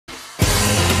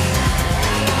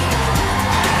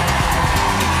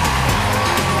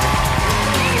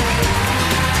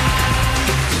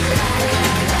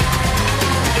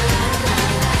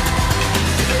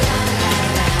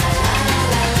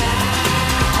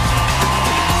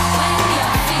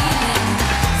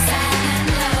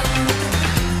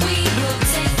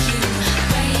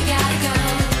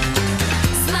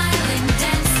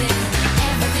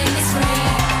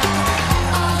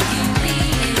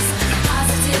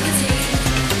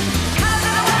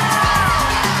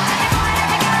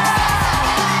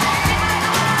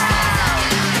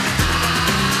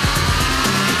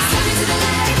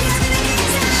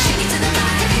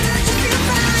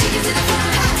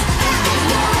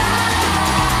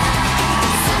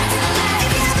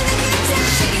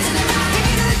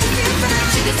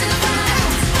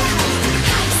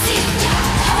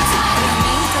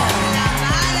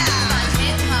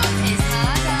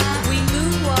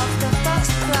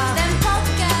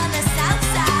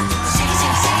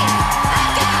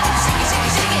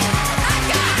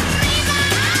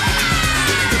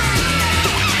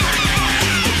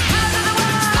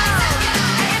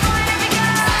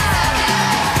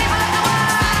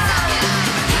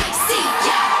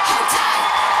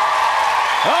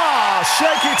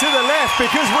breath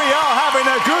because we are having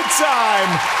a good time.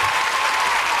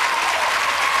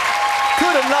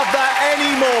 Couldn't love that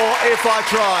anymore if I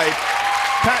tried.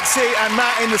 Patsy and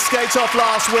Matt in the skate-off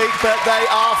last week, but they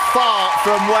are far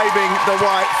from waving the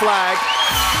white flag.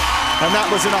 And that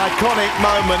was an iconic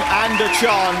moment and a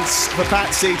chance for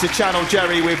Patsy to channel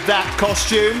Jerry with that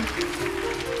costume.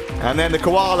 And then the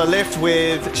koala lift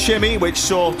with shimmy, which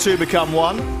saw two become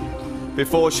one,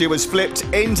 before she was flipped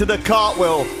into the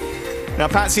cartwheel. Now,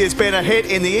 Patsy has been a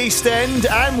hit in the East End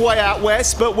and way out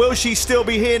west, but will she still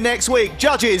be here next week?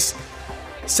 Judges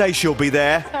say she'll be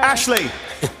there. Sorry. Ashley.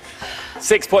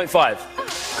 6.5.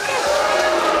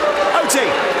 Oti.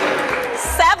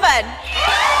 7.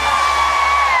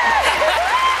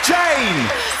 Jane.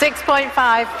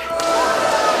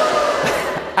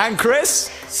 6.5. And Chris.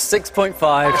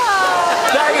 6.5.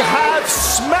 They have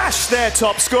smashed their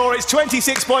top score. It's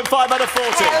 26.5 out of 40.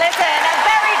 Yeah, listen,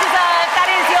 very deserved. That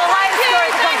is your highest score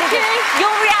in the competition.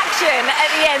 Your reaction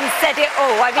at the end said it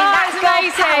all. I mean, that was girl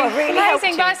amazing. power really helped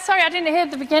you. Guys, sorry, I didn't hear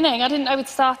the beginning. I didn't know we'd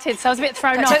started, so I was a bit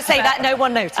thrown off. Don't say that. No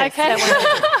one noticed. Okay. No one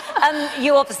noticed.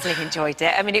 You obviously enjoyed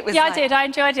it. I mean, it was. Yeah, like... I did. I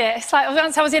enjoyed it. It's like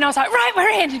once I was in, I was like, right, we're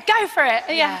in. Go for it.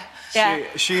 Yeah. Yeah.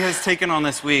 She has taken on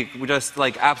this week just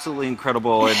like absolutely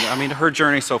incredible, and I mean her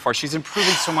journey so far. She's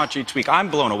improving so much each week. I'm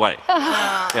blown away.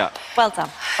 Yeah. Well done.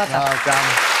 Well done. Well done.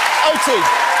 Oti.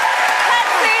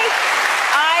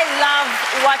 I love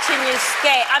watching you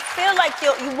skate. I feel like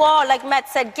you are, like Matt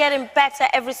said, getting better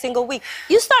every single week.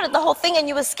 You started the whole thing and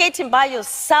you were skating by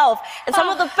yourself. And some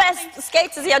of the best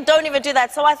skaters here don't even do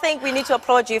that. So I think we need to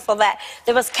applaud you for that.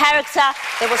 There was character,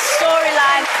 there was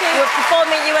storyline, you were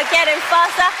performing, you were getting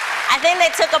faster. I think they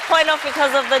took a point off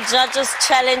because of the judges'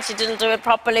 challenge. You didn't do it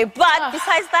properly. But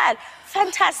besides that,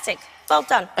 fantastic. Well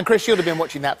done. And Chris, you'd have been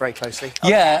watching that very closely.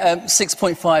 Yeah,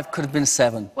 6.5 could have been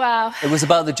 7. Wow. It was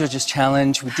about the judges'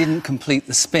 challenge. We didn't complete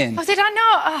the spin. Oh, did I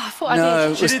not? Oh, I thought I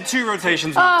did. She did 2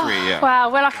 rotations, not 3, yeah. Wow,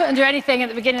 well, I couldn't do anything at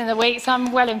the beginning of the week, so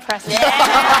I'm well impressed. I've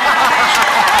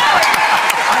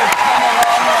come a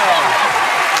long way.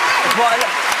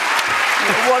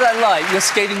 What I like, you're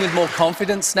skating with more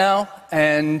confidence now,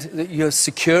 and that you're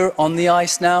secure on the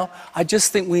ice now. I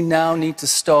just think we now need to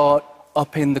start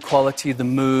upping the quality of the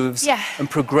moves and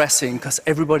progressing, because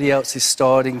everybody else is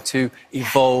starting to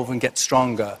evolve and get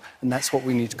stronger, and that's what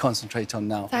we need to concentrate on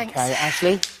now. Thanks. Okay,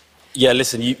 Ashley? Yeah,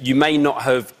 listen, you may not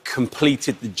have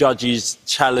completed the judges'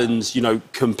 challenge, you know,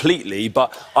 completely,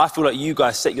 but I feel like you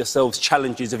guys set yourselves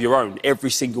challenges of your own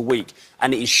every single week,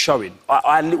 and it is showing.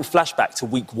 I had a little flashback to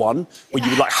week 1, where you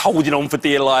were, like, holding on for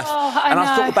dear life. I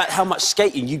thought about how much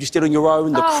skating you just did on your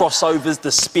own, the crossovers, the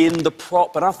spin, the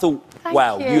prop, and I thought,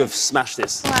 wow, you have smashed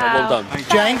this. Wow. So well done.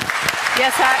 Jane?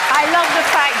 Yes, I love the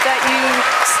fact that you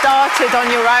started on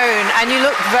your own and you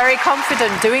looked very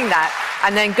confident doing that,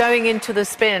 and then going into the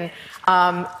spin.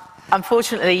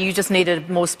 Unfortunately, you just needed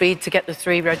more speed to get the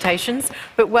 3 rotations,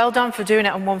 but well done for doing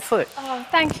it on 1 foot. Oh,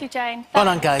 thank you, Jane. Well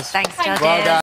done, guys. Thanks, Thank judges. you. Well done.